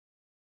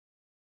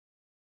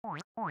Got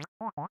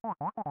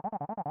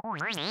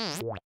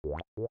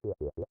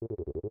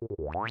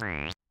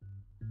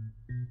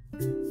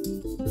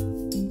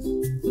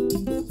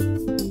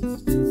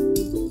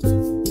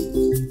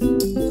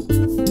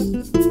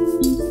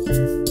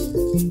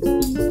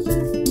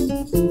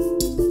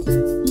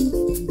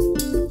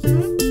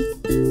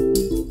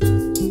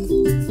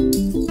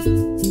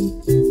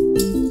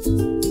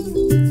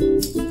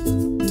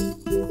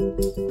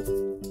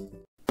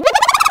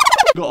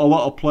a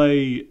lot of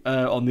play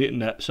on the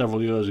internet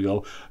several years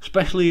ago,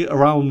 especially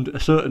around a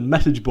certain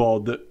message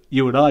board that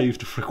you and I used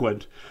to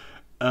frequent.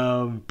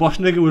 Boss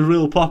Nigger was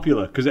real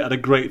popular because it had a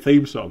great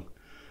theme song.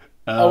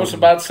 I was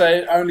about to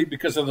say only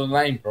because of the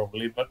name,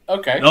 probably, but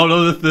okay.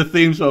 No, the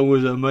theme song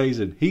was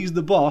amazing. He's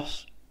the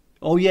boss.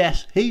 Oh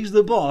yes, he's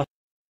the boss.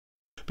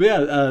 But yeah,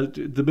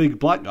 the big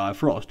black guy,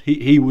 Frost,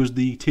 he was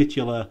the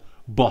titular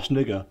boss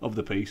nigger of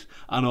the piece,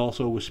 and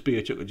also was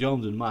Spear Chucker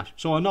Jones in MASH.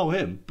 So I know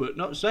him, but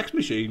not Sex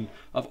Machine.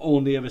 I've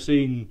only ever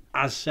seen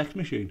as Sex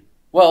Machine.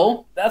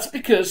 Well, that's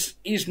because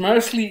he's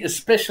mostly a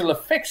special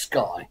effects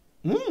guy.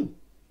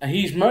 And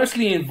he's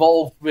mostly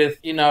involved with,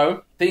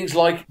 things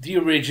like the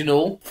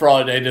original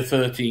Friday the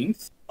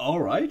 13th. All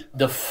right.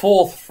 The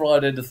fourth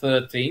Friday the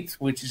 13th,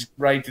 which is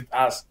rated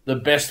as the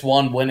best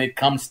one when it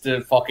comes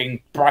to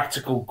fucking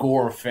practical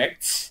gore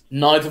effects.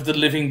 Night of the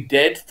Living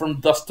Dead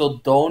from Dusk Till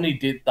Dawn, he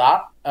did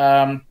that.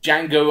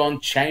 Django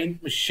Unchained,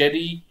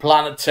 Machete,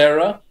 Planet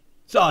Terror.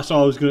 So I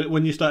was gonna,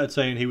 when you started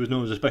saying he was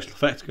known as a special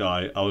effects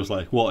guy, I was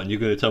like, what? And you're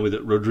going to tell me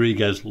that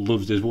Rodriguez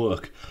loves his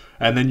work?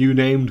 And then you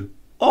named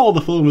all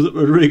the films that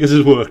Rodriguez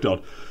has worked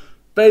on.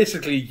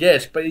 Basically,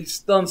 yes, but he's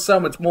done so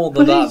much more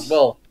than that as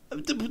well.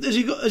 Has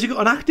he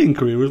got an acting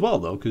career as well,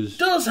 though? Cause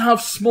does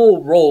have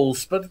small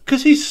roles, but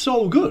because he's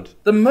so good.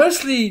 They're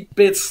mostly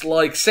bits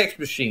like Sex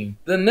Machine.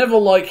 They're never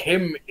like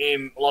him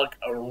in like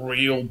a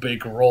real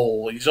big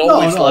role. He's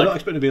always I don't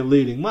expect him to be a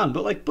leading man,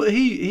 but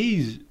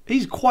he's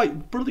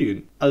quite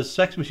brilliant as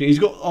Sex Machine. He's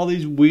got all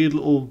these weird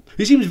little.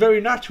 He seems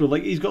very natural.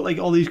 Like he's got like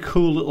all these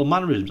cool little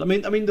mannerisms. I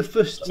mean the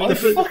first. I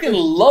fucking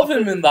love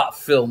him in that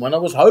film, and I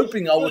was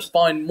hoping I would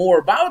find more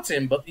about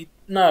him, but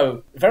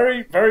no,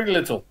 very very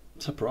little.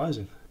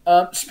 Surprising.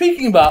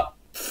 Speaking about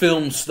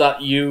films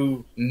that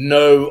you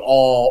know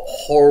are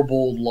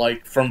horrible,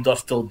 like From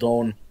Dusk Till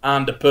Dawn,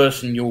 and the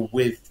person you're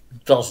with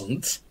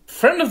doesn't.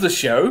 Friend of the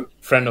show,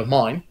 friend of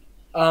mine,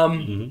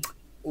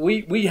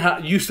 we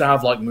used to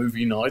have like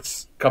movie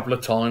nights a couple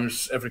of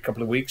times every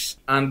couple of weeks,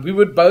 and we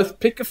would both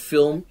pick a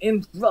film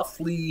in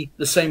roughly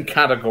the same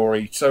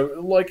category.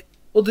 So like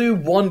we'll do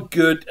one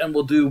good and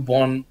we'll do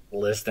one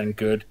less than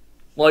good.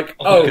 Like,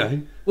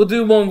 okay. We'll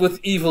do one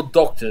with evil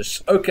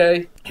doctors.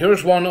 Okay,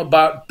 here's one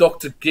about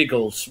Dr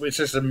Giggles,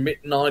 which is a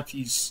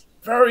mid-90s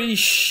very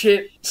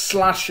shit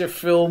slasher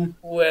film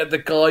where the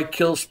guy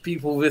kills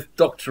people with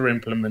doctor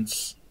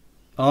implements.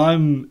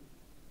 I'm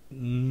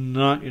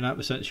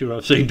 99% sure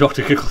I've seen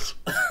Dr Giggles.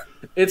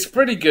 It's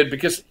pretty good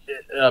because...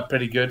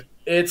 pretty good.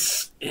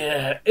 It's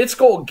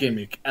got a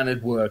gimmick and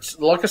it works.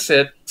 Like I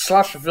said,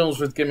 slasher films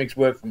with gimmicks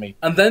work for me.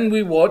 And then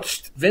we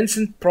watched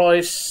Vincent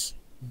Price,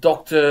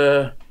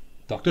 Dr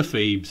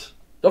Phibes.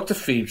 Dr.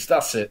 Phibes,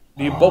 that's it.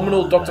 The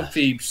Abominable Dr.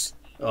 Phibes.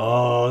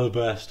 Oh, the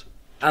best.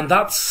 And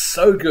that's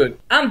so good.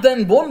 And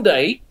then one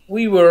day,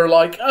 we were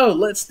like, oh,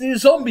 let's do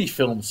zombie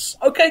films.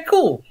 Okay,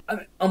 cool.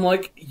 And I'm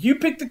like, you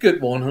pick the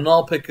good one, and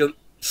I'll pick a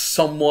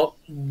somewhat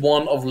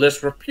one of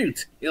less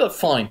repute. You're like,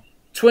 fine.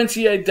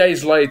 28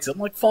 Days Later. I'm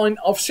like, fine,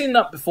 I've seen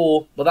that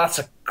before, but that's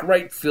a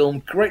great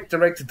film. Great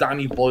director,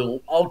 Danny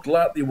Boyle. I'll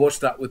gladly watch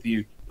that with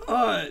you.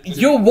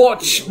 Your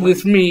watch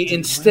with me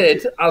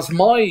instead, as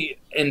my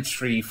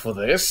entry for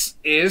this,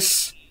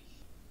 is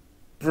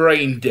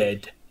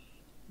Braindead.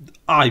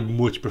 I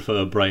much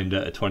prefer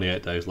Braindead to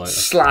 28 Days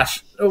Later.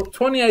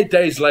 28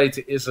 Days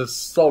Later is a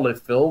solid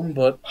film,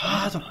 but...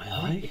 I don't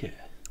really like it.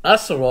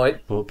 That's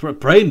alright. But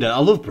Braindead, I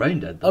love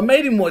Braindead. I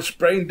made him watch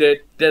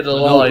Braindead Dead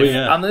Alive,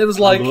 and it was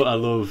like... I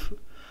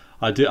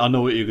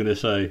know what you're going to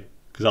say.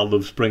 Because I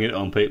love springing it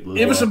on people.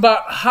 It was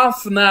about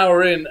half an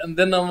hour in, and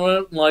then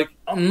I'm like,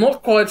 I'm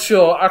not quite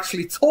sure I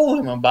actually told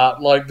him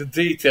about like the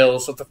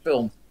details of the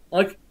film.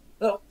 Like,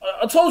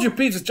 I told you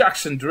Peter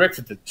Jackson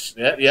directed this.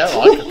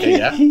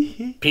 Yeah.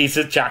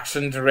 Peter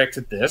Jackson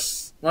directed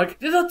this. Like,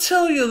 did I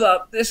tell you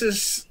that this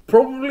is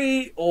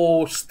probably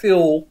or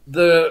still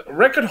the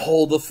record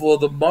holder for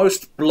the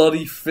most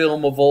bloody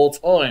film of all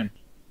time?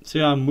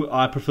 See,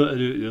 I prefer to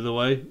do it the other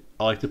way.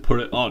 I like to put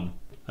it on.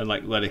 And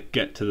like let it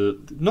get to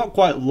the not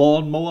quite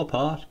lawnmower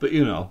part, but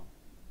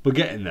we're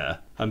getting there.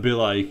 And be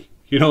like,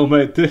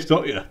 mate, this,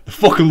 don't you? The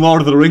fucking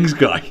Lord of the Rings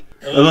guy.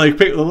 And like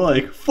people are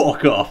like,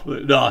 fuck off.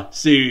 Like, nah,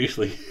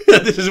 seriously,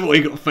 this is what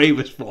he got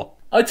famous for.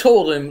 I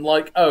told him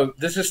like, oh,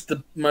 this is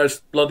the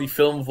most bloody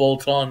film of all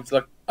time. It's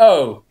like,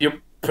 oh,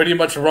 you're pretty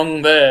much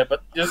wrong there,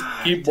 but just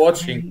keep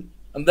watching.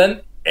 And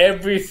then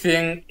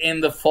everything in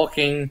the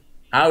fucking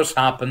house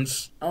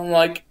happens. I'm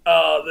like,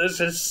 oh, this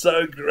is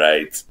so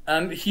great.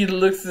 And he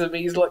looks at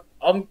me, he's like,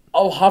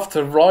 I'll have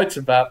to write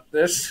about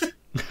this.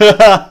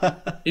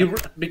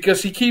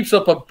 Because he keeps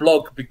up a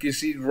blog,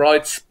 because he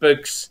writes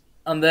books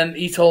And then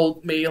he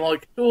told me,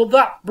 like, well,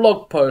 that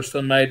blog post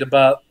I made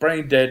about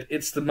Braindead,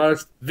 it's the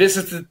most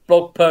visited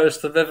blog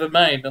post I've ever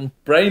made. And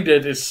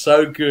Braindead is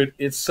so good.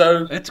 It's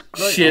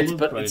great. Shit,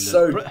 but Braindead. It's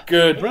so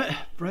good.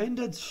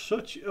 Braindead's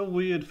such a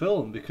weird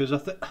film because I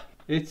think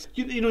it's,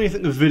 you know, you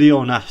think of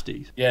video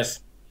nasties. Yes.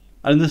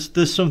 And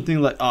there's something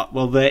like,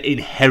 well, they're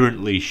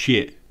inherently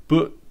shit.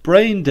 But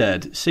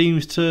Braindead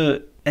seems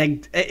to...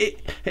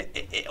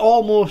 It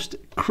almost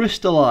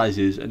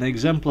crystallises and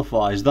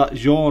exemplifies that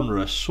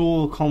genre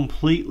so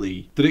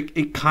completely that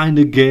it kind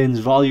of gains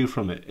value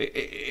from it.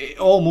 It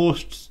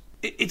almost...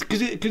 It's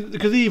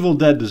because Evil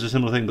Dead does a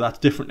similar thing, but that's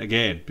different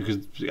again, because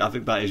I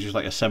think that is just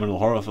like a seminal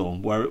horror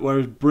film.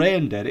 Whereas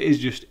Braindead, it is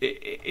just...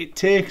 It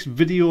takes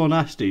video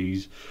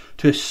nasties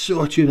to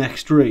such an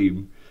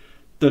extreme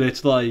that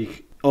it's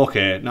like...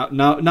 Okay,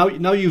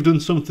 now you've done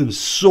something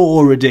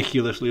so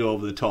ridiculously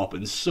over the top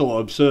and so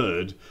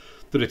absurd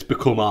that it's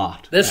become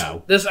art.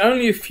 There's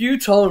only a few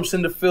times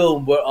in the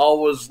film where I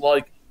was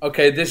like,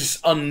 okay, this is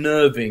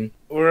unnerving,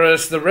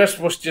 whereas the rest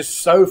was just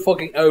so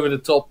fucking over the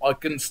top I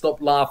couldn't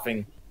stop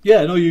laughing.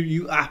 Yeah, no,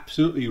 you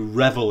absolutely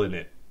revel in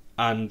it,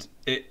 and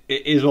it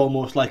is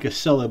almost like a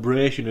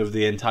celebration of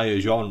the entire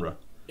genre.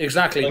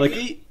 Exactly.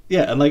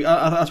 And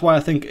that's why I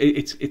think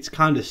it's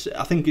kind of...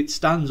 I think it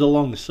stands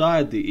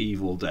alongside the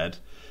Evil Dead,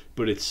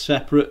 but it's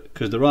separate,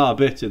 because there are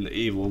bits in the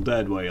Evil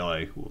Dead where you're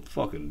like, well,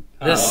 fucking...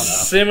 They're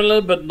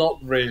similar, but not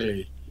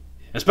really.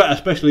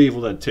 Especially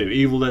Evil Dead 2.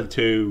 Evil Dead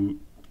 2...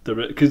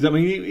 Because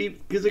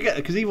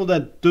Evil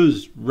Dead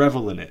does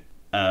revel in it,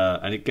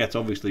 and it gets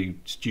obviously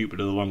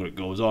stupider the longer it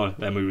goes on.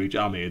 Then we reach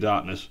Army of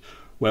Darkness,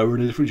 where we're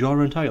in a different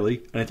genre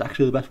entirely, and it's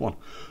actually the best one.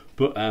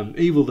 But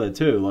Evil Dead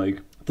 2, like,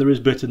 there is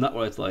bits in that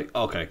where it's like,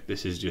 okay,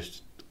 this is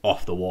just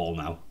off the wall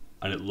now,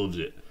 and it loves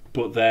it.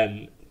 But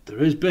then...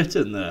 there is bit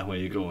in there where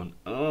you're going,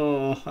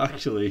 oh,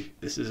 actually,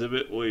 this is a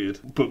bit weird.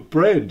 But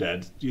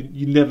Braindead,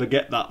 you never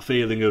get that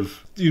feeling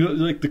of, you know,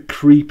 like the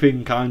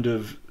creeping kind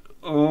of,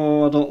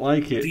 oh, I don't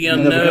like it. The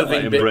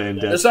unnerving bit.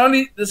 Braindead.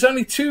 There's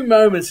only two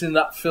moments in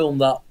that film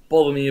that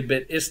bother me a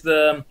bit. It's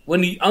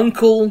when the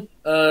uncle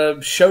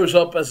shows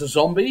up as a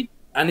zombie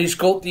and he's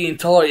got the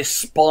entire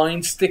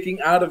spine sticking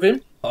out of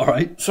him. All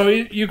right. So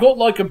you got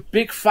like a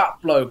big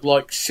fat bloke,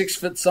 like 6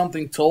 foot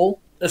something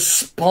tall, a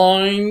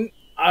spine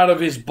out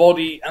of his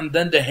body, and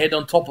then the head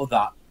on top of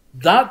that.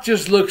 That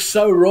just looks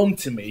so wrong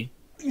to me.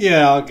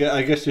 Yeah,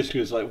 I guess just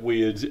because it's like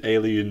weird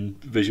alien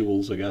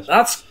visuals, I guess.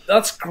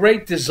 That's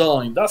great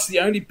design. That's the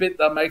only bit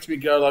that makes me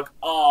go like,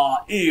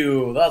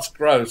 ew, that's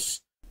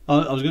gross.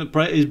 I was going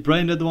to... Is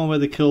Braindead the one where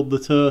they killed the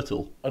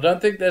turtle? I don't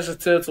think there's a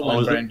turtle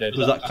in Braindead.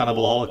 Was that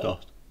Cannibal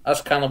Holocaust?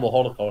 That's Cannibal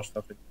Holocaust,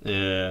 I think.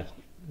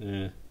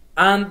 Yeah.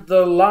 And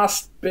the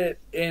last bit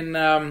in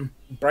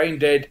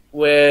Braindead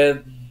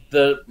where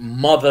the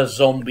mother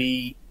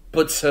zombie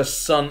puts her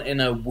son in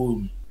her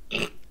womb.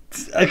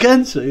 I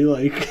can see,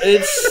 like...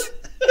 It's...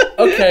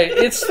 Okay,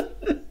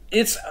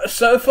 it's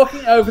so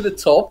fucking over the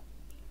top,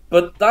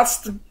 but that's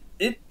the...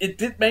 It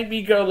did make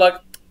me go like...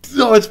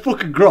 No, it's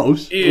fucking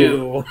gross.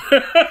 Ew.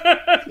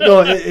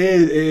 No, it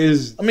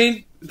is... I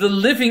mean, the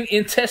living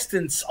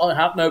intestines I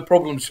have no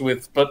problems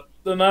with, but,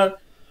 you know,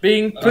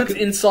 being put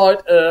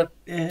inside a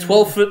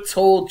 12-foot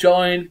tall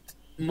giant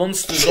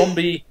monster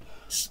zombie...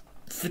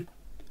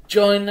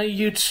 vagina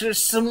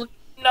uterus.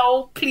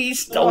 No,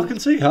 please don't. Well,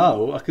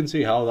 I can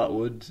see how that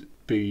would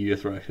be a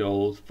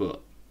threshold, but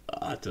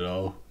I don't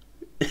know.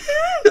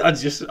 I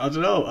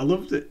don't know. I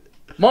loved it.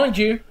 Mind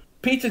you,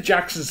 Peter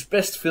Jackson's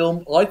best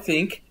film, I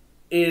think,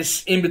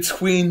 is in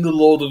between The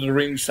Lord of the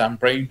Rings and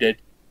Braindead.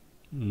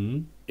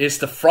 It's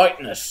The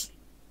Frighteners.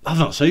 I've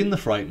not seen The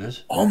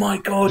Frighteners. Oh my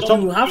god,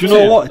 do you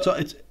know what?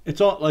 It's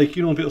not like,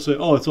 you know, when people say,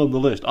 oh, it's on the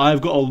list.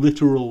 I've got a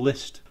literal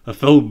list of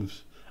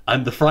films.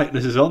 And The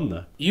Frighteners is on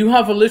there. You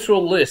have a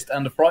literal list,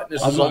 and The Frighteners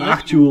is on there? I've got an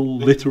actual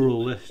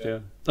literal list, yeah.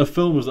 Of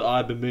films that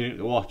I've been meaning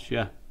to watch,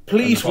 yeah.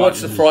 Please watch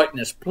The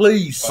Frighteners,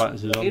 please.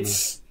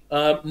 It's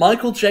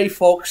Michael J.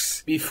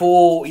 Fox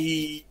before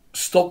he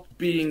stopped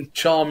being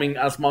charming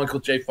as Michael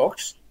J.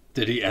 Fox.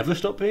 Did he ever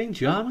stop being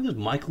charming as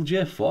Michael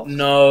J. Fox?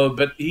 No,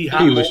 but he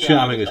was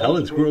charming as hell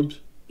in Scrubs.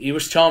 He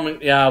was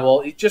charming, yeah,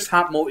 well, he just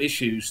had more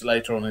issues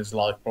later on in his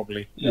life,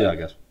 probably. Yeah, I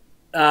guess.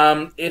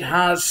 It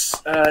has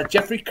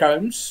Jeffrey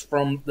Combs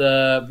from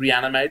the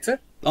Reanimator.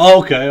 Oh,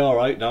 okay, all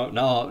right.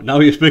 Now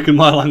you're speaking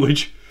my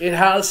language. It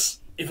has,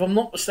 if I'm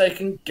not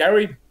mistaken,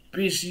 Gary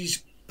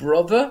Busey's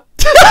brother.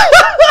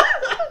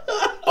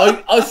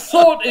 I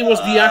thought it was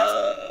the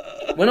actor.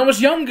 When I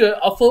was younger,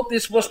 I thought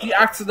this was the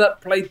actor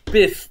that played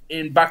Biff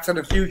in Back to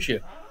the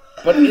Future.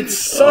 But it's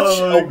such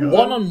a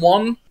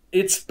one-on-one.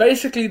 It's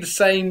basically the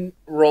same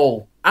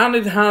role. And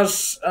it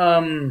has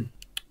John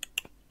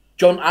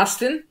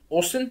Austin,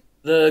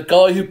 the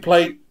guy who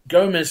played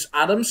Gomez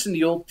Adams in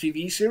the old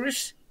TV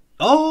series.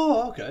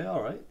 Oh, okay,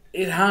 all right.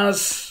 It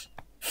has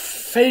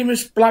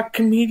famous black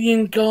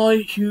comedian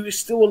guy who is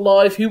still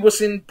alive, who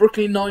was in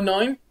Brooklyn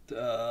Nine-Nine.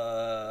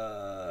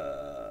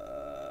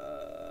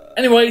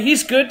 Anyway,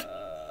 he's good.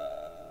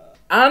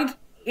 And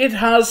it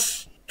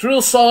has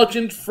Drill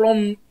Sergeant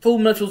from Full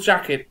Metal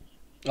Jacket.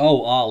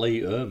 Oh, R.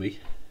 Ermey,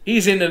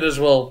 He's in it as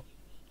well.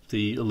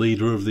 the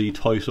leader of the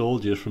toy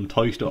soldiers from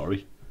Toy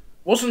Story.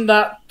 Wasn't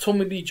that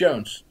Tommy Lee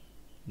Jones?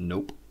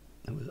 Nope.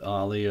 It was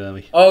R.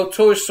 Ermey. Oh,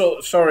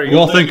 sorry.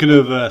 You're thinking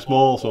of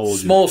Small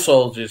Soldiers. Small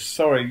Soldiers.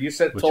 Sorry, you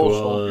said Which Tall was,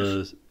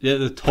 Soldiers. Yeah,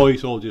 the toy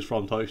soldiers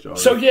from Toy Story.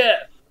 So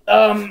yeah,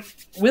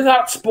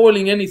 without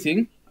spoiling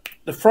anything,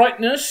 The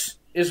Frighteners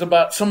is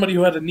about somebody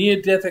who had a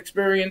near-death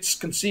experience,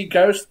 can see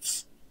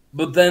ghosts,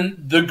 but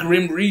then the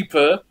Grim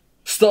Reaper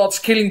starts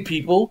killing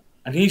people,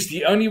 and he's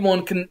the only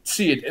one can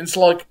see it. It's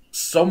like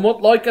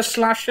somewhat like a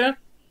slasher,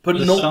 but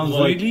This not sounds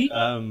really.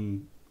 like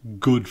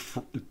good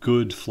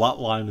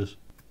Flatliners.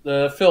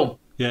 The film.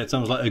 Yeah, it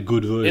sounds like a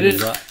good version It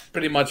is of that.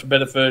 pretty much a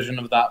better version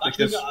of that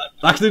because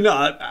Actually, no,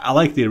 I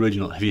like the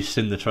original. Have you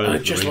seen the trailer?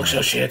 it just looks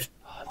so shit.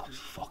 Oh, it looks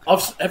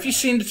fucking... Have you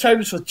seen the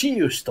trailers for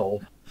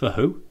Geostorm? For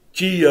who?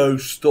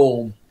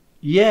 Geostorm.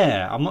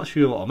 Yeah, I'm not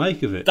sure what I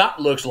make of it. That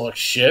looks like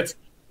shit.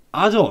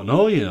 I don't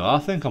know, I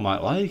think I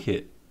might like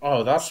it.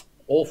 Oh, that's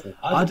awful.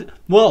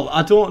 Well,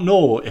 I don't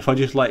know if I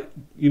just like,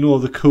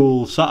 the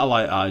cool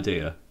satellite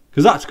idea.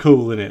 Because that's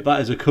cool, innit?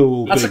 That is a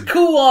cool... That's a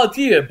cool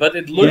idea, but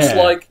it looks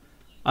like...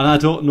 And I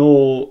don't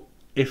know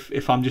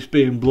if I'm just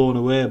being blown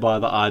away by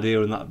that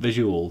idea and that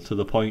visual to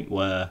the point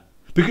where...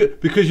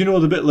 Because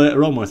the bit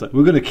later on where it's like,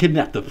 we're going to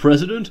kidnap the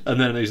president? And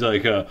then he's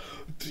like,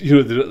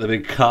 the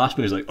big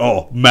Casper, he's like,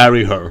 oh,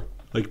 marry her.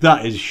 Like,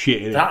 that is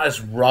shit, innit? That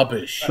is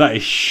rubbish. That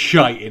is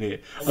shite,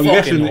 innit? I'm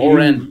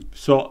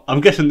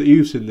guessing that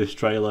you've seen this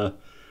trailer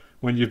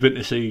when you've been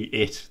to see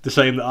it, the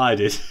same that I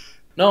did.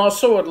 No, I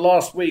saw it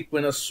last week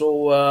when I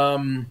saw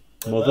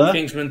Mother?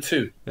 Kingsman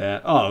 2.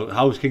 Yeah. Oh,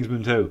 how was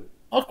Kingsman 2?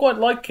 I quite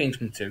like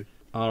Kingsman 2.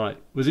 Alright.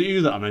 Was it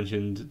you that I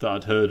mentioned that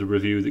I'd heard a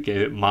review that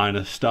gave it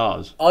minus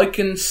stars? I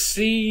can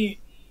see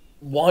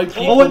why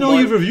people... Oh, wait, no,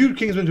 you've reviewed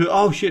Kingsman 2.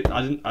 Oh, shit.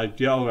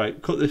 Yeah,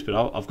 alright. Cut this bit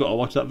out. I've got to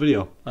watch that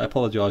video. I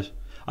apologise.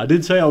 I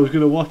did say I was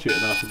going to watch it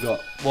and I forgot.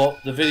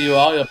 What, the video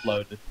I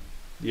uploaded?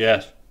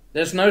 Yes.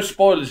 There's no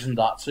spoilers in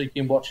that, so you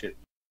can watch it.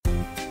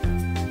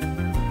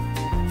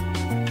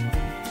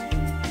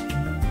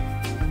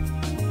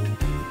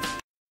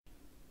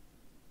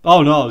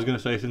 Oh, no, I was going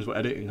to say, since we're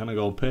editing, can I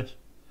go and piss?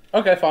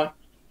 Okay, fine.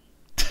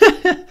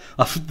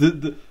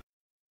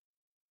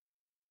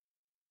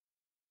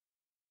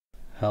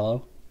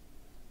 Hello?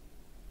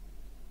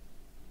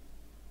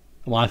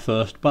 Am I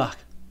first back?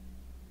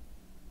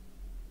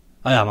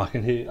 I am, I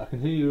can hear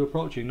you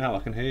approaching now, I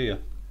can hear you.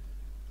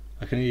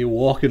 I can hear you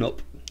walking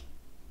up.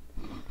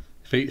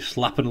 Feet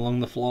slapping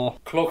along the floor.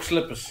 Clock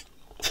slippers.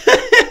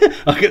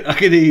 I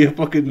can hear you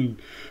fucking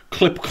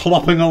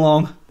clopping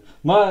along.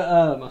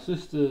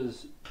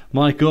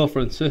 My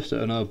girlfriend's sister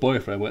and her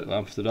boyfriend went to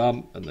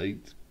Amsterdam and they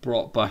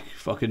brought back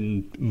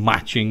fucking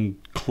matching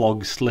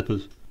clog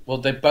slippers. Well,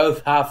 they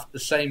both have the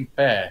same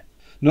pair.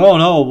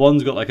 No,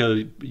 one's got like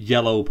a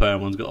yellow pair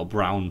and one's got a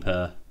brown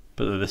pair.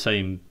 But they're the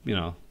same,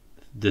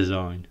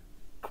 design.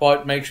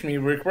 Quite makes me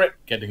regret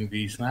getting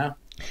these now.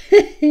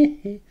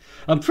 The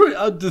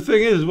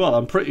thing is, as well,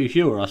 I'm pretty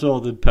sure I saw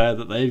the pair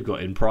that they've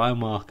got in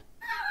Primark.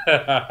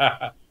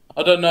 I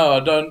don't know. I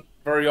don't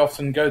very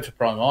often go to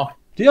Primark.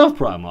 Do you have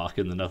Primark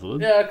in the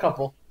Netherlands? Yeah, a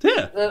couple.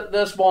 Yeah.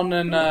 There's one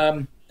in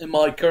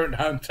my current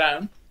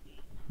hometown.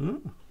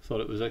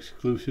 Thought it was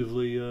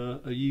exclusively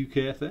a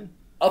UK thing.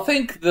 I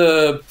think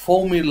the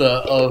formula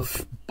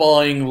of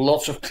buying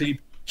lots of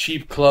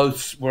cheap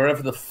clothes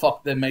wherever the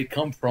fuck they may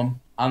come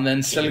from and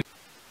then selling...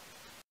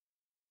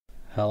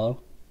 Hello?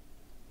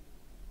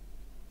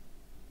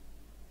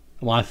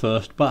 Am I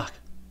first back?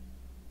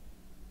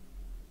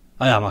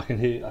 I am, I can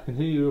hear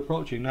you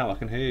approaching now, I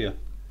can hear you.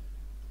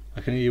 I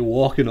can hear you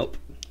walking up.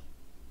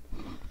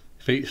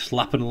 Feet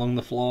slapping along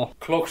the floor.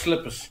 Clock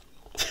slippers.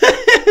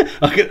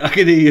 I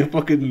can hear you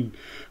fucking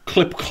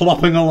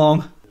clopping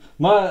along.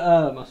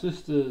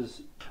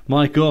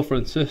 My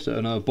girlfriend's sister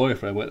and her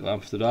boyfriend went to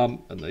Amsterdam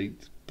and they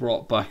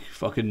brought back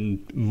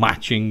fucking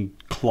matching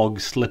clog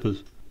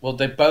slippers. Well,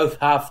 they both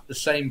have the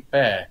same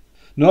pair.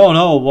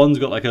 No, one's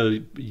got like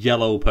a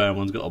yellow pair and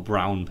one's got a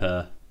brown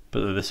pair.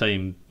 But they're the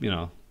same,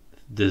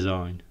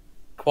 design.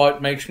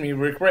 Quite makes me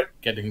regret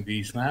getting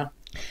these now.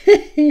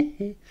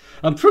 The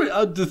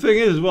thing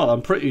is, as well,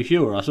 I'm pretty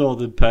sure I saw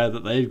the pair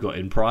that they've got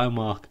in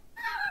Primark.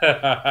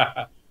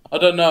 I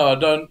don't know. I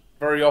don't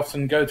very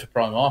often go to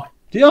Primark.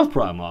 Do you have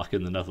Primark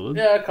in the Netherlands?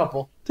 Yeah, a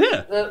couple.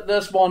 Yeah.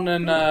 There's one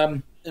in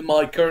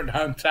my current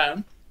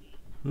hometown.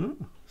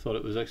 Thought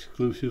it was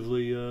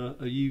exclusively a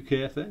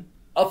UK thing.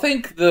 I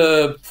think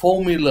the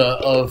formula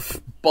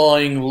of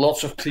buying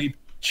lots of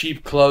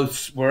cheap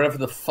clothes wherever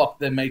the fuck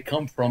they may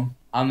come from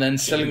and then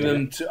selling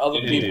them to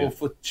other people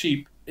for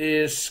cheap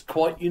is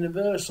quite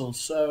universal,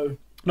 so...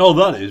 No,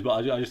 that is, but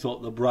I just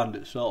thought the brand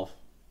itself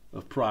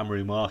of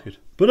primary market.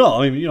 But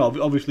no, I mean,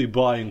 obviously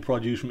buying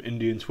produce from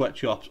Indian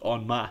sweatshops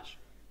en masse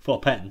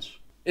for pence.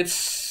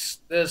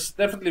 There's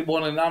definitely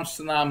one in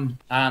Amsterdam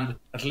and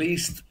at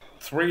least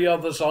 3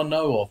 others I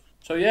know of.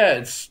 So yeah,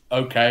 it's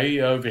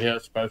okay over here, I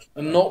suppose.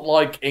 And not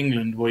like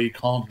England where you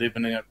can't live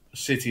in a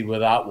city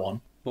without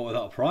one. But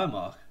without a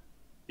Primark?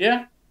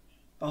 Yeah.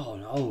 Oh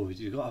no,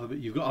 you've got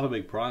to have a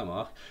big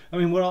Primark. I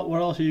mean, where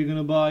else are you going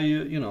to buy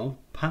your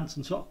pants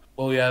and socks?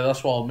 Well, yeah,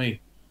 that's what I mean.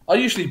 I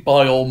usually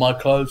buy all my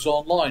clothes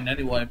online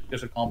anyway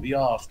because I can't be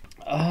asked.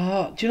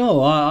 Do you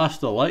know, I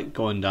still like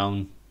going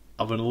down,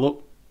 having a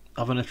look,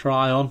 having a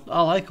try on.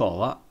 I like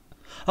all that.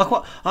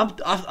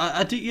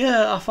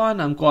 I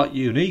find I'm quite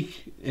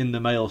unique in the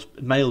male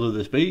of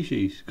the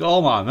species.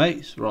 All my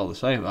mates are all the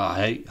same.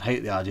 I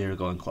hate the idea of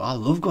going clothes. I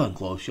love going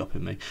clothes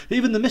shopping, mate.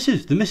 Even the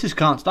missus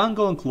can't stand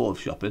going clothes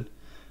shopping.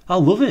 I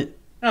love it.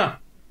 Ah,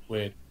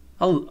 weird.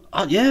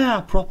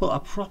 I proper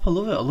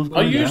love it. I love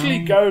going I usually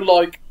go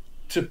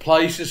to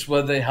places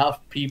where they have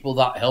people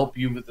that help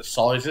you with the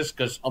sizes,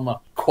 because I'm a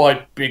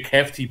quite big,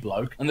 hefty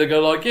bloke, and they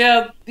go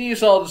yeah,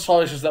 these are the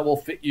sizes that will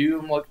fit you.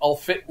 I'm like, I'll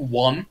fit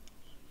one.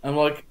 I'm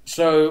like,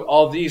 so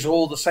are these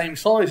all the same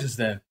sizes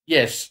then?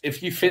 Yes,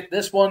 if you fit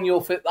this one,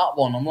 you'll fit that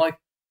one. I'm like,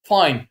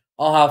 fine,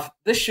 I'll have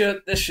this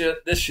shirt,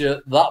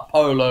 that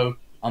polo,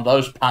 and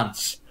those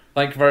pants.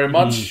 Thank you very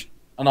much,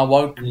 and I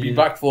won't be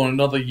back for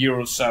another year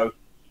or so.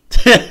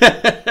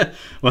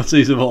 Once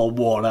these have all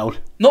worn out.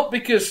 Not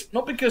because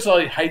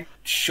I hate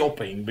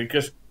shopping,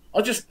 because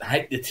I just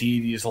hate the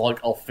tedious,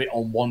 I'll fit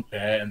on one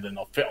pair, and then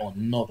I'll fit on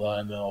another,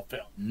 and then I'll fit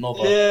on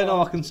another. Yeah,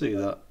 no, I can see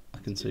that.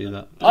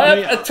 I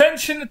have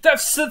attention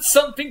deficit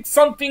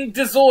something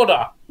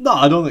disorder. No,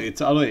 I don't think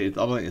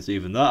it's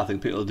even that. I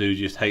think people do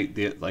just hate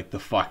the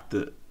fact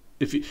that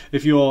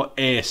if you're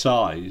a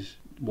size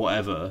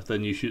whatever,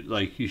 then you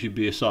should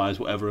be a size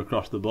whatever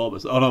across the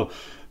board. But no,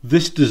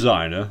 this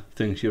designer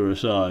thinks you're a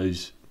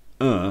size,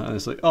 and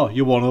it's like, oh,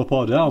 you're one up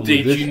or down.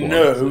 Did you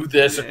know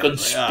there's a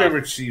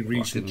conspiracy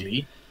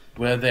recently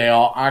where they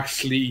are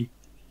actually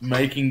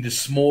making the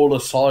smaller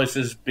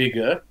sizes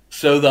bigger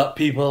so that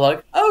people are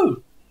like,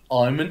 oh,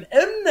 I'm an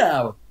M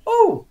now.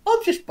 Oh,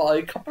 I'll just buy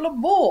a couple of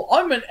more.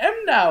 I'm an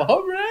M now.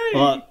 Hooray!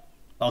 Well,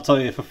 I'll tell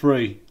you for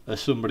free,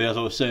 as somebody, as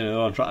I was saying,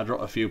 I'm trying to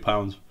drop a few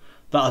pounds.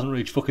 That hasn't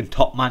reached fucking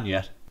top man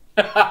yet.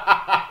 they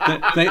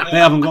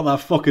haven't got that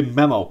fucking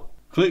memo.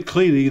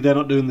 Clearly, they're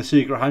not doing the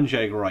secret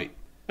handshake right.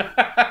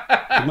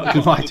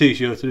 Because my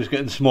t-shirts are just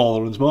getting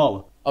smaller and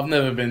smaller. I've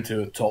never been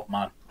to a Top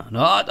Man.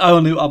 No,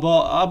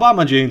 I buy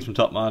my jeans from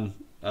Top Man.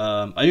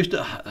 I used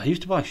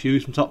to buy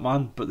shoes from Top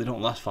Man, but they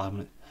don't last 5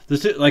 minutes.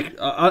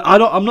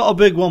 I'm not a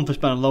big one for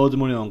spending loads of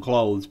money on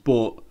clothes,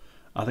 but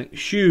I think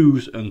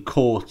shoes and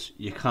coats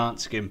you can't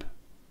skimp.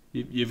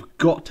 You've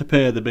got to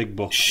pay the big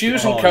bucks.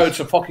 Shoes and coats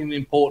are fucking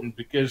important,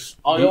 because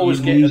I always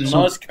get a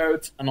nice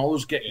coat and I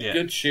always get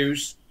good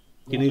shoes.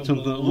 You need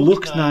something that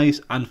looks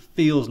nice and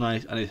feels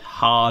nice and is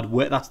hard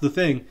weight. That's the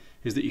thing,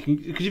 is that you can,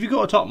 because if you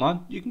go to Top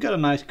Man, you can get a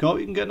nice coat,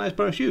 you can get a nice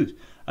pair of shoes,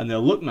 and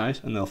they'll look nice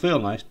and they'll feel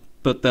nice,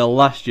 but they'll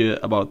last you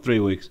about 3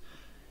 weeks.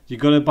 You've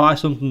got to buy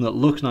something that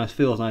looks nice,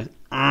 feels nice,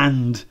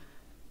 and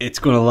it's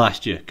going to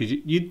last you, because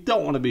you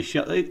don't want to be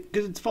shit,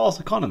 because it's false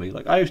economy.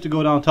 I used to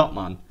go down Top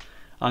Man,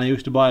 and I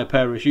used to buy a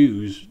pair of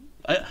shoes.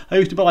 I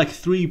used to buy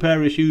 3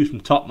 pair of shoes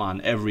from Top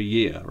Man every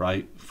year,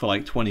 right, for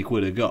 20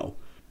 quid a go.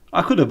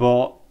 I could have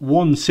bought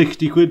one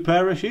 60 quid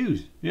pair of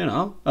shoes, and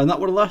that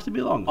would have lasted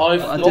me longer. I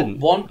got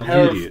one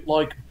pair of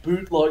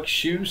boot-like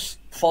shoes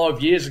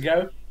 5 years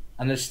ago,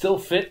 and they still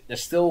fit. They're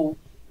still,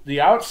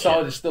 the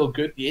outside is still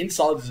good, the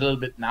inside is a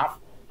little bit naff,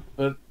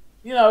 but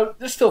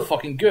they're still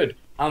fucking good.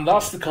 And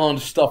that's the kind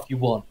of stuff you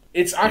want.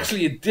 It's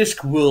actually a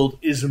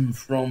Discworld-ism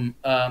from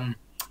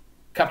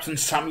Captain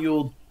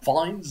Samuel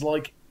Vines.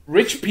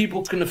 Rich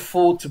people can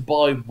afford to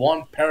buy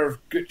one pair of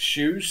good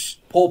shoes.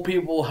 Poor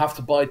people have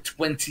to buy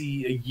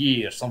 20 a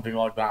year, something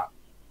like that.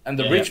 And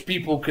the rich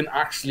people can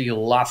actually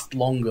last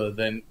longer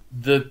than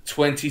the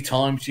 20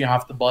 times you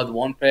have to buy the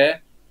one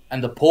pair.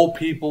 And the poor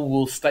people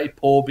will stay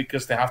poor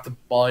because they have to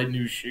buy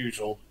new shoes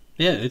all.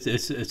 Yeah,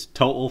 it's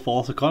total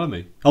false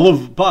economy. I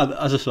love, but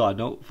as a side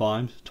note,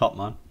 Vimes, Top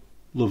Man.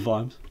 Love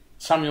Vimes.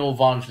 Samuel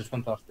Vimes is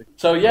fantastic.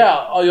 So yeah,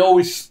 I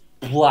always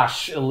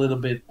splash a little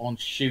bit on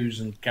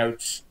shoes and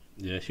coats.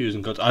 Yeah, shoes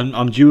and coats.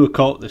 I'm due a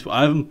coat this week.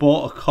 I haven't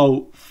bought a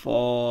coat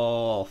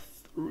for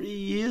 3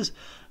 years.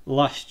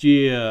 Last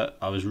year,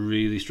 I was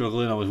really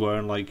struggling. I was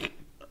wearing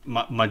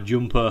my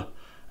jumper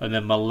and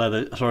then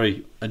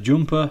a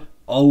jumper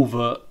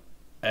over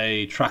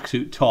a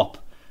tracksuit top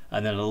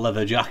and then a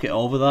leather jacket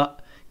over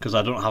that, because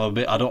I don't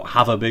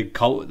have a big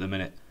coat at the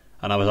minute,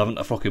 and I was having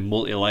a fucking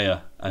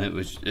multi-layer, and it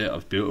was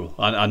beautiful.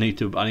 I need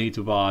to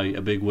buy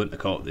a big winter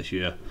coat this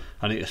year.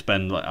 I need to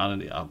spend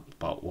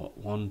about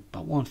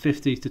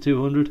 150 to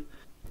 200.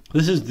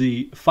 This is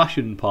the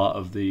fashion part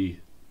of the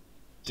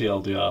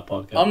TLDR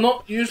podcast. I'm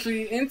not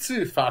usually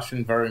into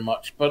fashion very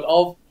much, but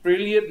I'll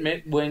freely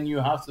admit when you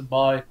have to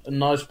buy a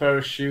nice pair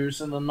of shoes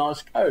and a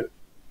nice coat.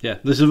 Yeah,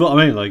 this is what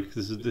I mean.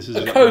 This is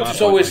a coat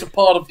is always a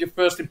part of your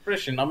first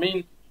impression. I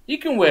mean, you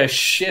can wear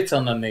shit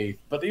underneath,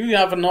 but if you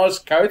have a nice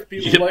coat,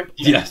 people are like,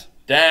 yes,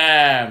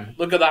 damn,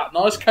 look at that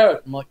nice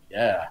coat. I'm like,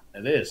 yeah,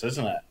 it is,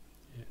 isn't it?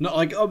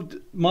 No,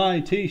 my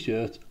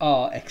t-shirts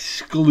are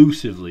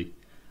exclusively,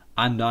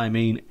 and I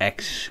mean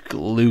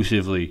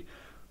exclusively,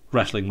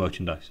 wrestling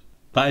merchandise.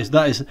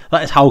 That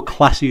is how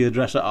classy a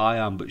dresser I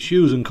am. But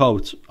shoes and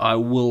coats, I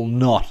will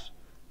not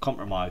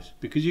compromise,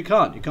 because you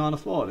can't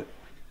afford it.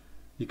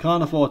 You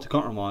can't afford to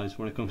compromise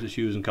when it comes to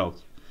shoes and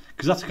coats,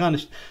 because that's the kind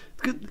of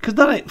because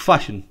that ain't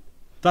fashion.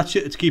 That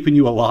shit is keeping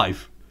you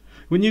alive.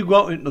 When you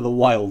go out into the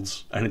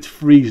wilds and it's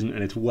freezing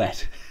and it's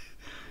wet,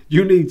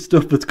 you need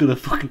stuff that's gonna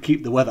fucking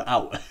keep the weather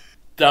out.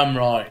 Damn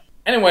right.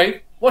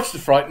 Anyway, watch the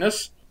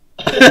Frighteners.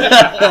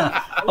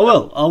 I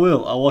will.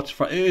 I'll watch.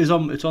 It's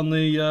on the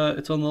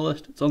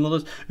list. It's on the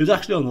list. It's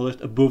actually on the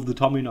list above the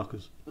Tommy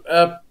Knockers.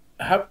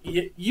 Have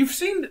you've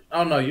seen?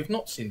 Oh no, you've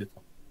not seen the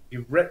Tommy.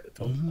 You've read the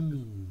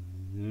Tommy.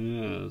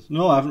 Yes.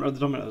 No, I haven't read the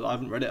Tommy Knockers. I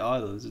haven't read it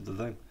either. This is the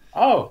thing.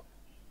 Oh.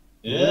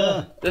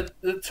 Yeah.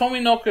 The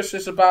Tommy Knockers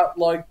is about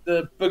like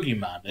the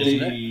boogeyman,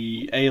 isn't it?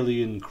 The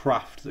alien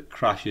craft that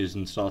crashes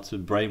and starts to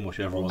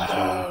brainwash everyone.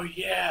 Oh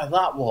yeah,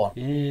 that one.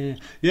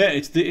 Yeah.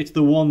 It's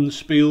the one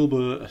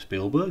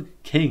Spielberg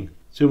King.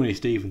 So many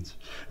Stephens.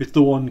 It's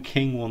the one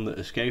King one that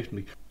escaped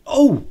me.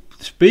 Oh,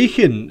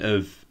 speaking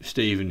of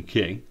Stephen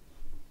King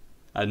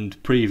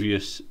and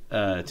previous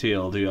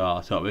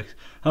TLDR topics,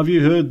 have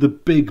you heard the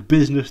big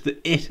business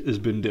that It has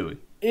been doing?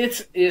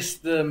 It is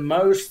the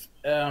most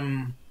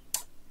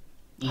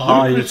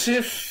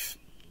lucrative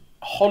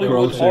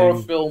Hollywood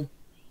horror film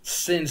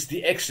since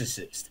The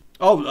Exorcist.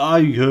 Oh,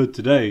 I heard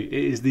today it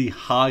is the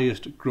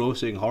highest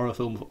grossing horror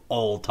film of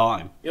all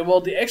time. Yeah,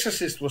 well, The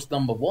Exorcist was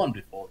number one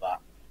before that.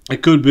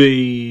 It could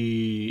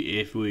be,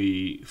 if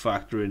we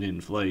factor in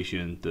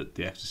inflation, that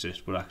The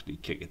Exorcist would actually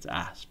kick its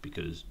ass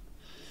because,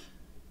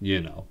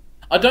 you know.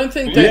 I don't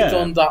think they've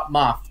done that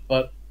math,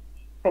 but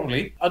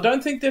probably. I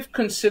don't think they've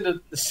considered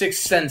The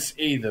Sixth Sense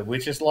either,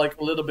 which is like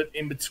a little bit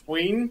in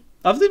between.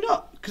 Have they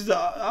not? Because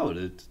I would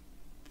have.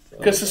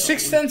 Because The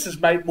Sixth Sense has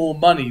made more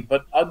money,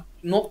 but I'm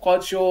not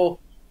quite sure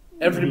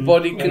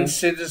everybody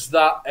considers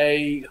that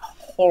a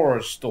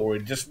horror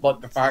story, just like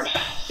the fact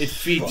it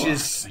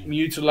features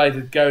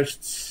mutilated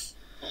ghosts.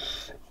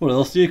 What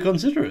else do you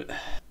consider it? I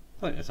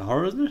think it's a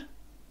horror, isn't it?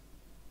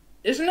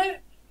 Isn't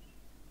it?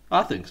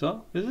 I think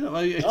so. Isn't it?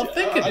 I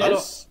think it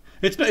is.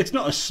 It's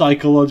not a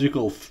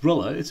psychological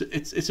thriller. It's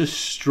a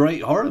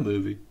straight horror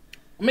movie.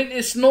 I mean,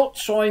 it's not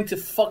trying to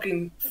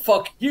fucking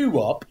fuck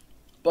you up,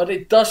 but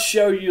it does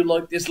show you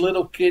like this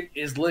little kid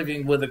is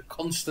living with a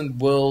constant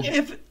world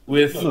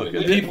with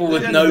people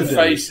with no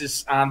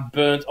faces and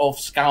burnt off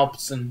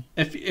scalps. And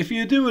if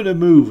you're doing a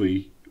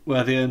movie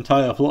where the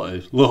entire plot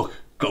is, look,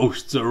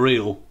 ghosts are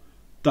real,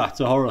 that's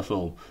a horror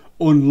film.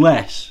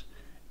 Unless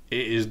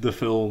it is the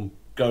film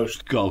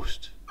Ghost.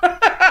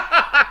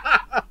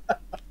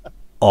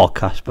 Or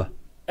Casper.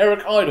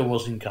 Eric Idle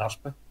was in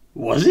Casper.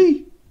 Was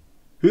he?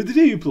 Who did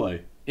he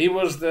play? He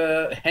was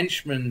the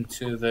henchman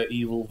to the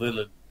evil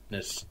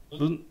villainess.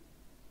 Weren't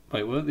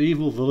the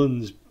evil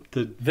villains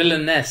the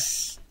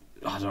villainess?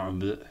 I don't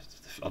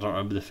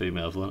remember the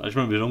female villain. I just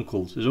remember his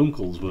uncles. His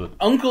uncles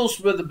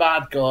were the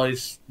bad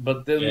guys,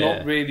 but they're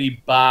not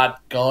really bad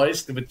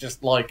guys. They were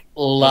just like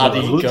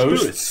laddie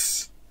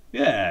ghosts.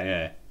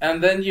 Yeah.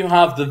 And then you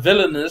have the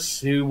villainess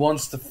who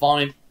wants to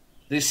find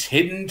this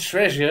hidden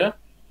treasure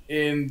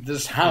in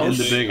this house.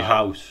 In the big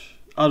house.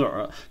 I don't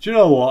know. Do you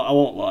know what? I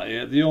won't lie to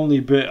you. The only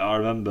bit I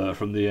remember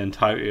from the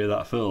entirety of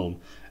that film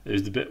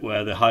is the bit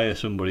where they hire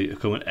somebody to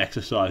come and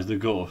exorcise the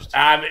ghost.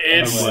 And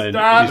it's Dan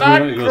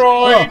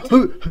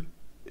Aykroyd!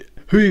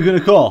 Who are you going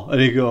to call? And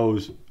he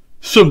goes,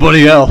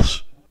 somebody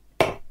else.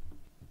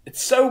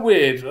 It's so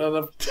weird.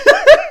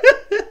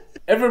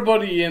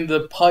 Everybody in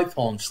the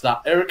Pythons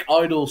that Eric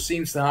Idle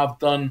seems to have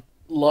done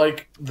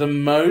like the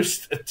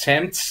most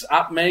attempts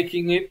at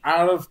making it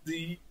out of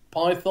the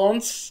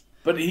Pythons.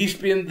 But he's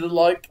been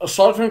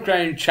aside from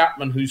Graham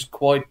Chapman, who's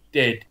quite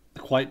dead,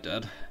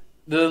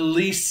 the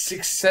least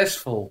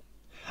successful.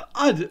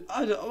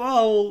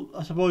 Well,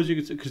 I suppose you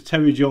could say, because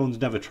Terry Jones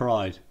never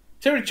tried.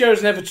 Terry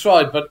Jones never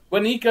tried, but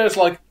when he goes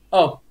like,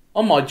 oh,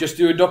 I might just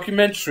do a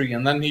documentary,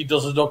 and then he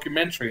does a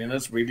documentary, and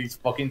it's really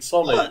fucking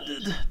solid.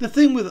 The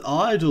thing with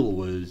Idol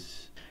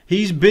was,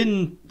 he's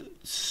been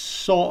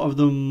sort of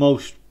the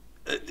most,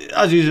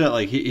 as you said,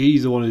 like,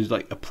 he's the one who's,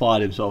 like,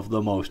 applied himself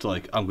the most,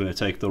 like, I'm going to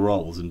take the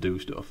roles and do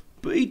stuff.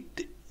 But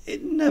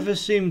it never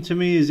seemed to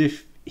me as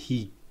if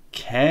he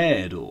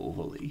cared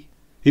overly.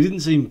 He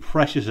didn't seem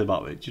precious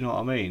about it, do you know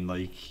what I mean?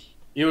 Like,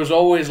 he was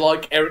always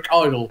like Eric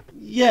Idle.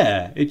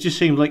 Yeah, it just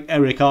seemed like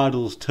Eric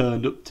Idle's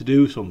turned up to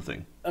do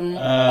something. I'm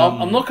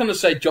not going to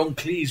say John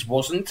Cleese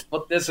wasn't,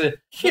 but there's a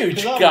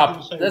huge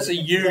gap. There's a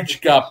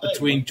huge gap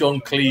between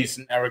John Cleese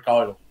and Eric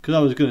Idle. Because I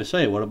was going to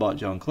say, what about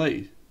John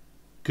Cleese?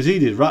 Because he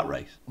did Rat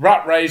Race.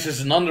 Rat Race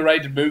is an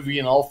underrated movie,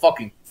 and I'll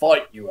fucking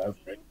fight you over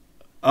it.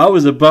 I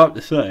was about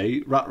to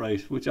say Rat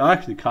Race, which I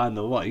actually kind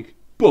of like,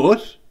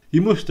 but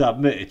you must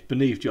admit it's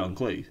beneath John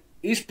Cleese.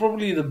 He's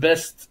probably the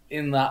best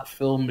in that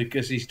film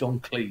because he's John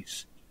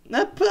Cleese.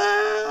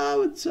 I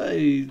would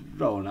say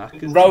Rowan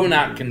Atkinson. Rowan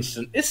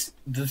Atkinson. It's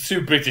the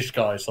two British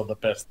guys are the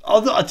best.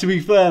 Although, to be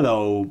fair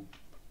though,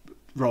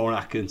 Rowan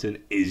Atkinson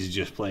is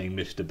just playing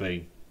Mr.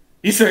 Bean.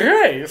 He's a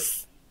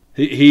race.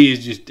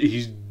 He's just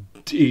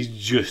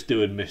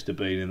doing Mr.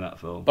 Bean in that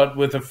film, but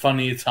with a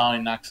funny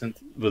Italian accent.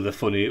 With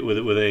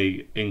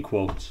a in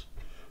quotes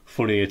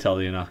funny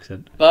Italian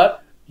accent.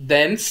 But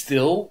then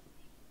still,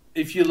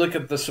 if you look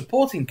at the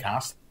supporting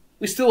cast,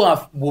 we still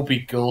have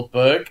Whoopi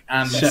Goldberg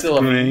and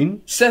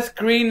Seth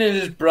Green and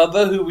his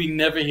brother, who we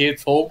never hear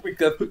talk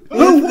because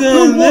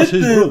who was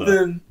his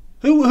brother?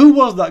 Who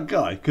was that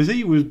guy? Because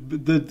he was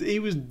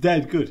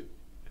dead good.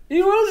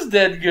 He was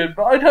dead good,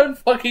 but I don't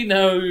fucking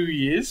know who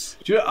he is.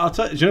 Do you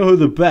know who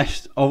the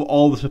best of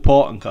all the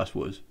supporting cast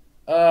was?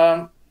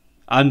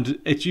 And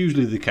it's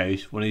usually the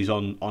case when he's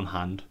on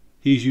hand.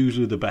 He's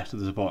usually the best of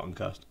the supporting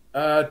cast.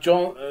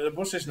 John,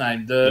 what's his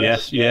name? Yeah.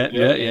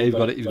 He's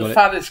got it.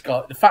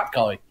 The fat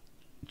guy.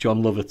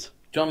 John Lovitz.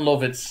 John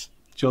Lovitz.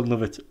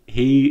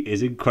 He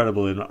is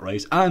incredible in that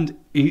race, and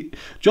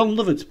John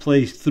Lovitz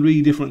plays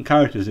 3 different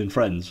characters in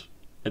Friends,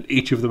 and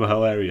each of them are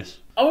hilarious.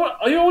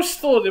 I always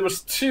thought there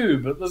was 2,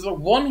 but there's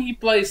one he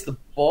plays the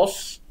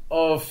boss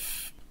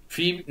of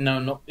Phoebe.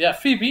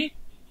 Phoebe.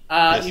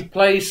 Yes. He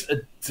plays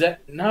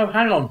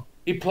hang on.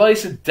 He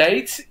plays a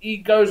date. He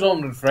goes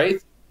on with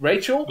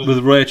Rachel. With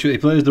Rachel, he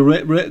plays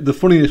the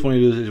funniest one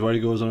he does is where he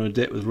goes on a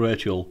date with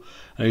Rachel,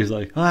 and he's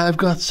like, "I've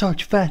got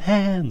such fat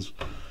hands."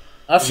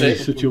 That's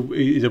it.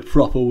 He's a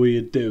proper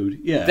weird dude.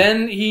 Yeah.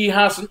 Then he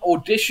has an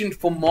audition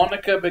for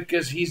Monica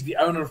because he's the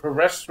owner of a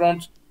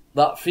restaurant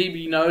that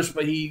Phoebe knows,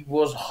 but he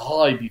was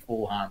high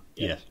beforehand.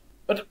 Yes.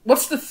 But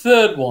what's the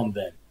third one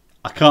then?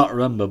 I can't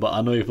remember, but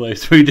I know he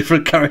plays 3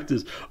 different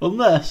characters,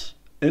 unless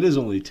it is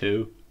only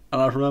 2,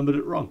 and I've remembered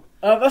it wrong.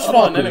 That's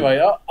fine. Anyway,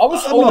 I'm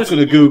not going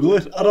to Google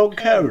it. I don't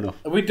care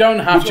enough. We don't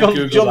have to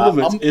Google John that.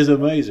 Lovitz is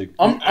amazing.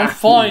 I'm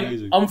fine.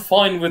 Amazing. I'm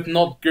fine with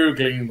not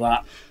Googling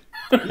that.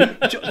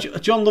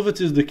 John Lovitz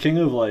is the king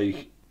of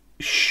like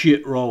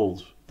shit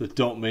roles that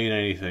don't mean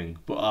anything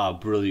but are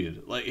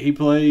brilliant. Like he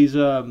plays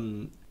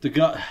the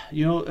guy.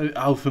 You know,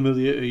 how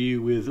familiar are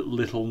you with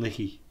Little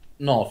Nicky?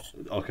 Not.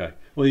 Okay.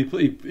 Well,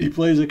 he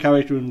plays a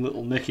character in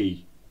Little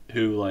Nicky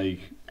who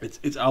like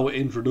it's our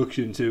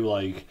introduction to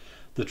like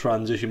the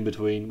transition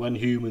between when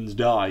humans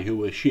die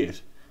who are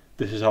shit.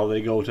 This is how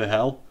they go to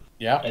hell.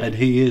 Yeah. And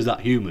he is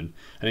that human.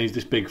 And he's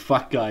this big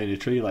fat guy in a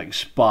tree, like,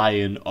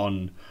 spying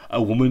on a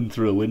woman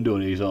through a window,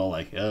 and he's all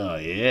like, oh,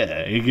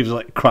 yeah. And he gives,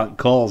 like, crank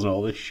calls and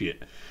all this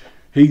shit.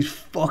 He's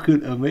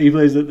fucking amazing. He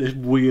plays like this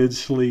weird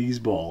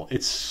sleazeball.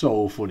 It's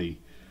so funny.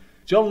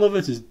 John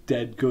Lovitz is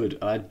dead good,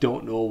 and I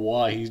don't know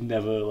why he's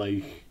never,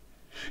 like...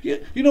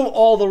 You know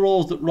all the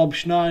roles that Rob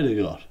Schneider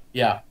got?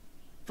 Yeah.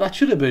 That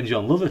should have been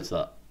John Lovitz,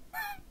 that.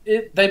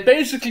 They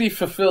basically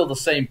fulfill the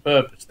same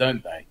purpose,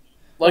 don't they?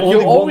 Like,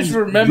 you always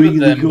remember really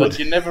them, good. But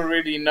you never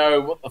really know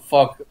what the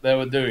fuck they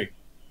were doing.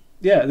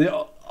 Yeah, you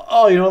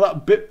know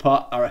that bit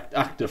part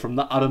actor from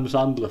that Adam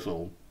Sandler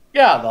film?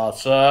 Yeah,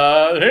 that's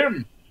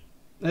him.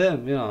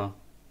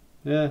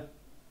 Yeah.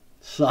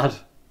 Sad.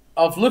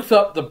 I've looked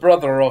up the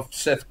brother of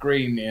Seth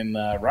Green in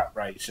Rat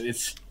Race.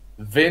 It's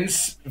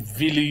Vince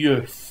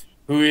Villiers,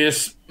 who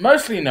is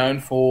mostly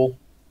known for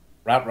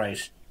Rat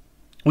Race.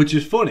 Which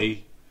is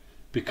funny,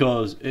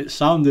 because it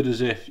sounded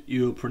as if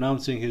you were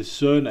pronouncing his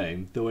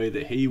surname the way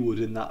that he would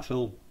in that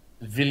film.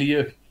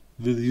 Villiers.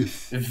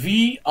 Villiers.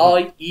 Vieluf.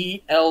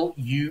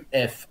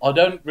 I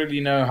don't really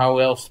know how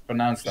else to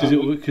pronounce that.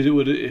 Because it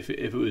would if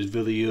it was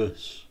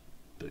Villiers,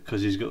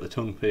 because he's got the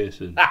tongue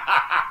piercing,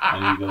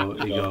 and he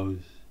goes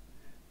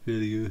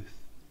Villiers.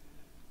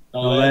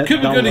 Cuba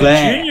Gooding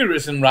Jr.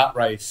 is in Rat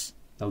Race.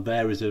 Now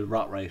there is a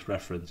Rat Race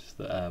reference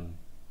that.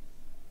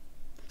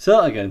 Say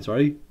that again.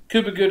 Sorry.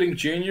 Cuba Gooding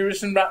Jr.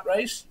 is in Rat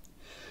Race.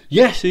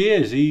 Yes, he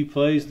is. He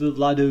plays the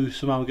lad who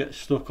somehow gets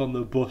stuck on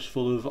the bus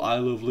full of I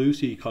Love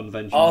Lucy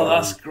convention. Oh,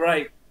 that's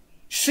great.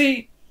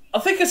 See, I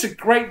think it's a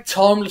great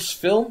timeless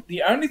film.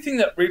 The only thing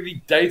that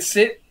really dates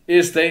it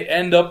is they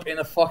end up in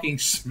a fucking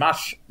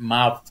Smash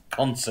Mouth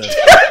concert.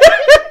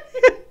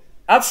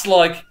 That's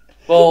like,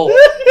 well,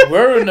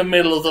 we're in the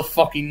middle of the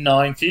fucking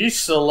 90s,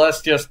 so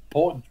let's just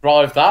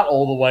drive that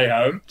all the way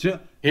home.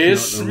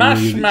 Here's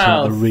Smash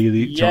Mouth. The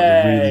really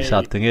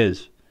sad thing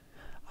is,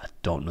 I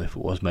don't know if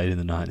it was made in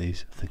the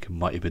 90s. I think it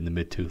might have been the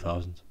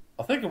mid-2000s.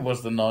 I think it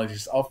was the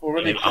 90s.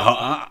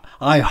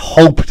 I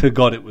hope to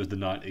God it was the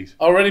 90s.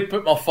 I already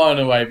put my phone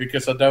away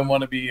because I don't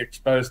want to be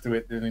exposed to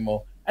it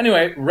anymore.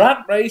 Anyway,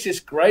 Rat Race is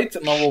great,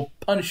 and I will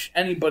punch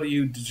anybody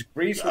who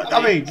disagrees with me.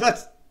 I mean,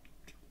 that's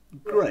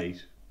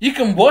great. You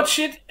can watch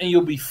it, and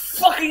you'll be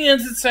fucking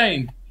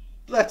entertained.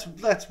 Let's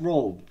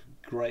roll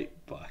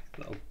great back,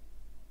 though.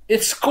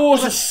 It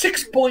scores a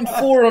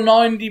 6.4 on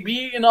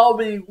IMDb, and I'll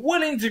be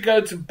willing to go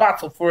to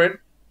battle for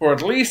it for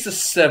at least a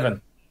 7.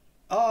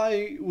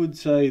 I would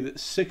say that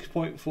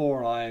 6.4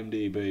 on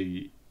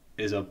IMDb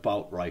is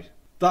about right.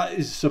 That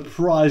is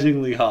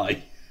surprisingly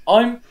high.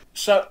 I'm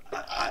sticking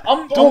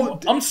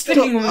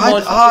with my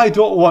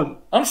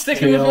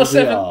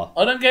 7.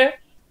 I don't care.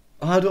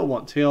 I don't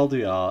want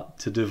TLDR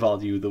to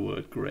devalue the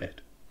word great.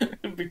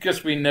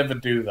 Because we never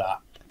do that.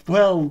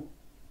 Well,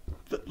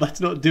 let's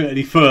not do it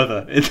any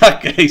further. In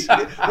that case,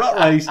 Rat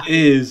Race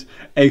is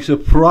a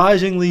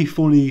surprisingly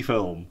funny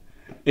film.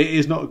 It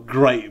is not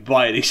great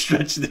by any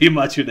stretch of the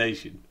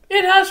imagination.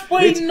 It has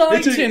Wayne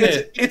Knight in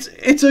it.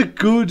 It's a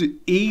good,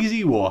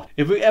 easy watch.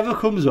 If it ever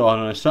comes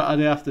on a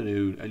Saturday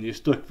afternoon and you're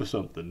stuck for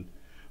something,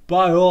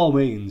 by all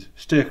means,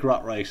 stick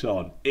Rat Race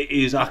on. It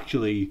is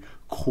actually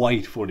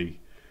quite funny.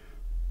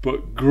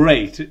 But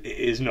great, it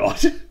is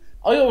not.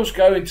 I always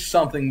go into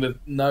something with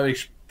no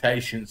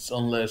expectations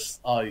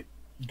unless I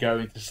go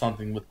into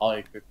something with high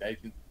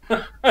expectations.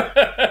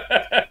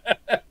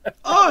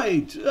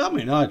 I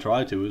mean, I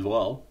try to as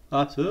well.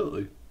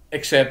 Absolutely.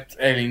 Except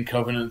Alien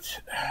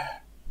Covenant.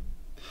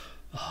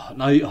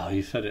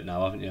 You said it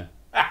now, haven't you?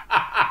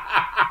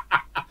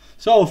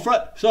 So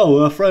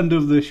a friend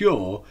of the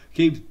show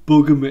keeps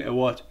bugging me to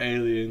watch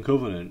Alien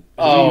Covenant.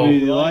 Oh, he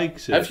really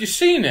likes it. Have you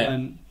seen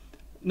it?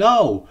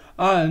 No,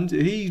 and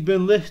he's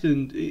been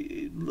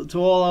listening to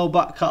all our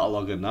back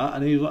catalogue and that,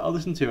 and he's like, I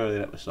listened to your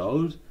earlier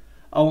episodes.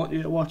 I want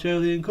you to watch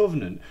Alien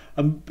Covenant.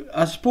 And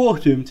I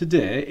spoke to him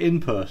today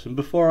in person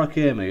before I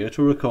came here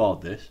to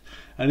record this,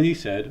 and he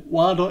said,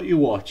 why don't you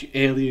watch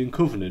Alien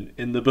Covenant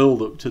in the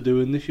build-up to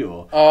doing the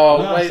show?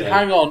 Oh, wait,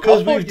 hang on.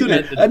 Because we've done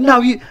it. And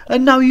now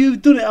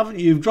you've done it, haven't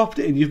you? You've dropped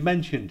it in, you've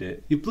mentioned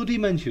it. You've bloody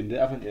mentioned it,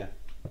 haven't you?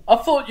 I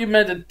thought you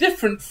meant a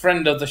different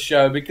friend of the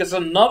show, because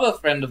another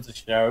friend of the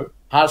show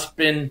has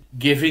been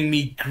giving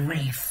me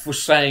grief for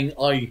saying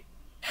I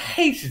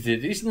hated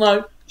it. It's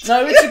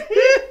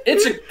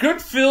it's a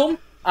good film,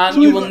 and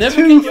So you we've will got never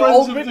two get your friends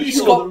old of the Ridley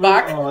show Scott that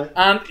back, really are.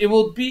 and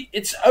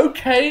it's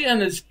okay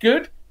and it's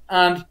good,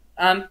 and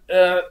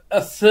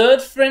a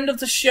third friend of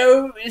the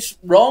show is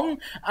wrong,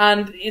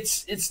 and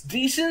it's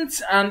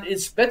decent and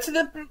it's better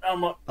than.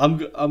 I'm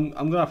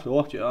gonna have to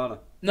watch it, aren't I?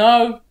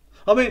 No.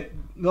 I mean,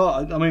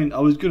 I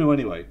was going to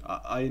anyway.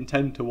 I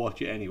intend to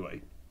watch it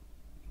anyway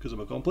because I'm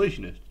a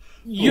completionist.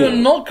 You're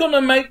not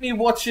gonna make me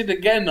watch it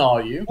again,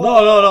 are you?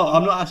 No.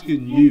 I'm not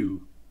asking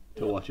you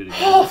to watch it again.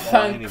 Oh,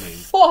 by any thank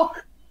means.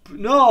 fuck!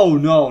 No.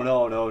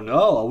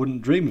 I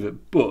wouldn't dream of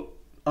it. But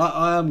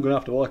I am going to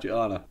have to watch it,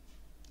 aren't I?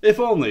 If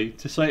only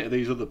to say to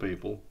these other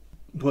people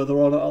whether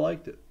or not I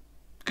liked it.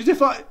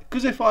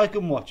 Because if I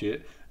can watch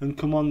it and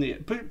come on the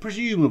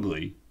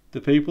presumably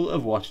the people that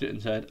have watched it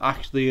and said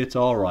actually it's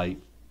all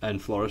right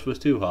and Floris was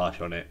too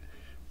harsh on it.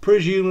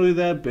 Presumably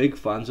they're big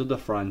fans of the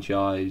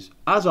franchise,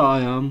 as I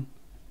am.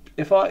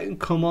 If I can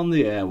come on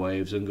the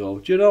airwaves and go,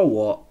 do you know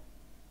what?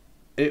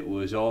 It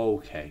was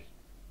okay.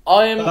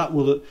 That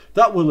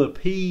will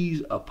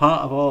appease a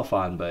part of our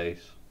fan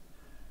base.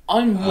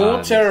 I'm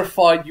more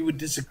terrified you would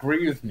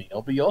disagree with me,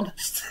 I'll be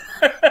honest.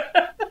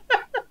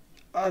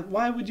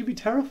 Why would you be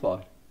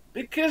terrified?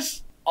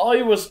 Because I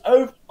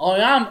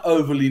am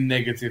overly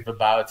negative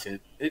about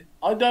it.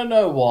 I don't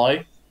know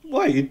why.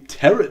 Why?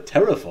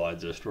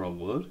 Terrified's a strong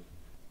word.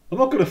 I'm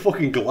not going to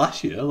fucking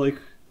glass you, like...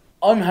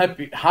 I'm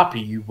happy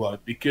you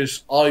won't,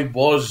 because I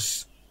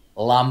was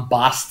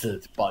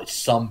lambasted by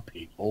some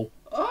people.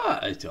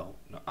 I don't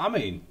know. I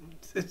mean,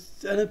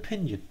 it's an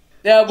opinion.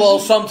 Yeah, well,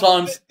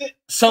 sometimes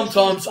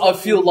I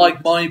feel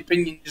like my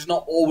opinion is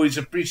not always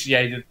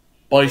appreciated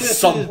by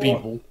some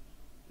people.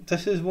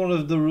 This is one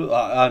of the rules...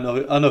 I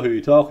know who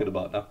you're talking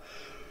about now.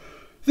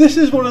 This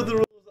is one of the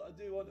rules that I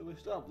do want to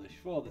establish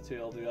for the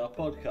TLDR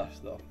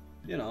podcast, though.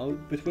 You know,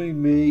 between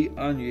me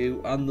and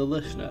you and the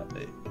listener,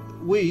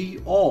 we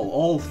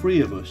all three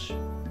of us,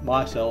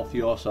 myself,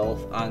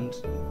 yourself, and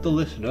the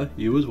listener,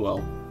 you as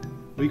well,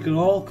 we can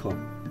all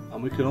come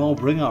and we can all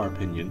bring our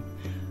opinion,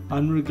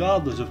 and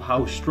regardless of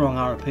how strong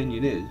our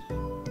opinion is,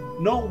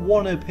 not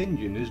one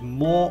opinion is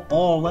more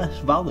or less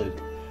valid.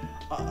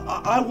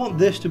 I want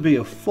this to be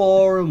a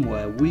forum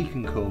where we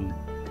can come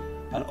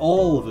and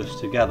all of us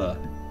together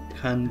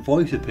can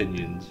voice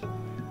opinions.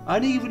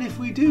 And even if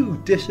we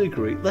do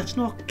disagree, let's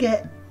not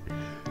get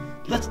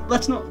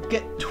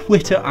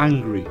Twitter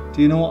angry.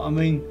 Do you know what I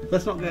mean?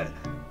 Let's not get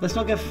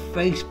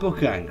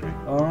Facebook angry.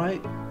 All right?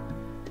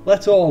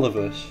 Let's all of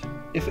us.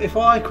 If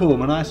I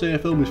come and I say a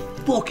film is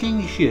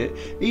fucking shit,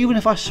 even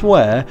if I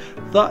swear,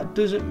 that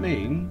doesn't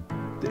mean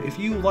that if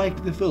you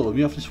like the film,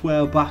 you have to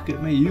swear back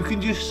at me. You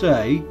can just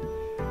say,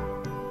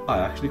 I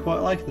actually quite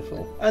like the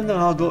film, and then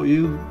I'll go to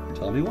you and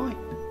tell me why.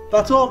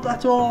 That's all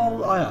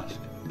I ask.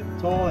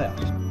 That's all I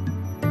ask.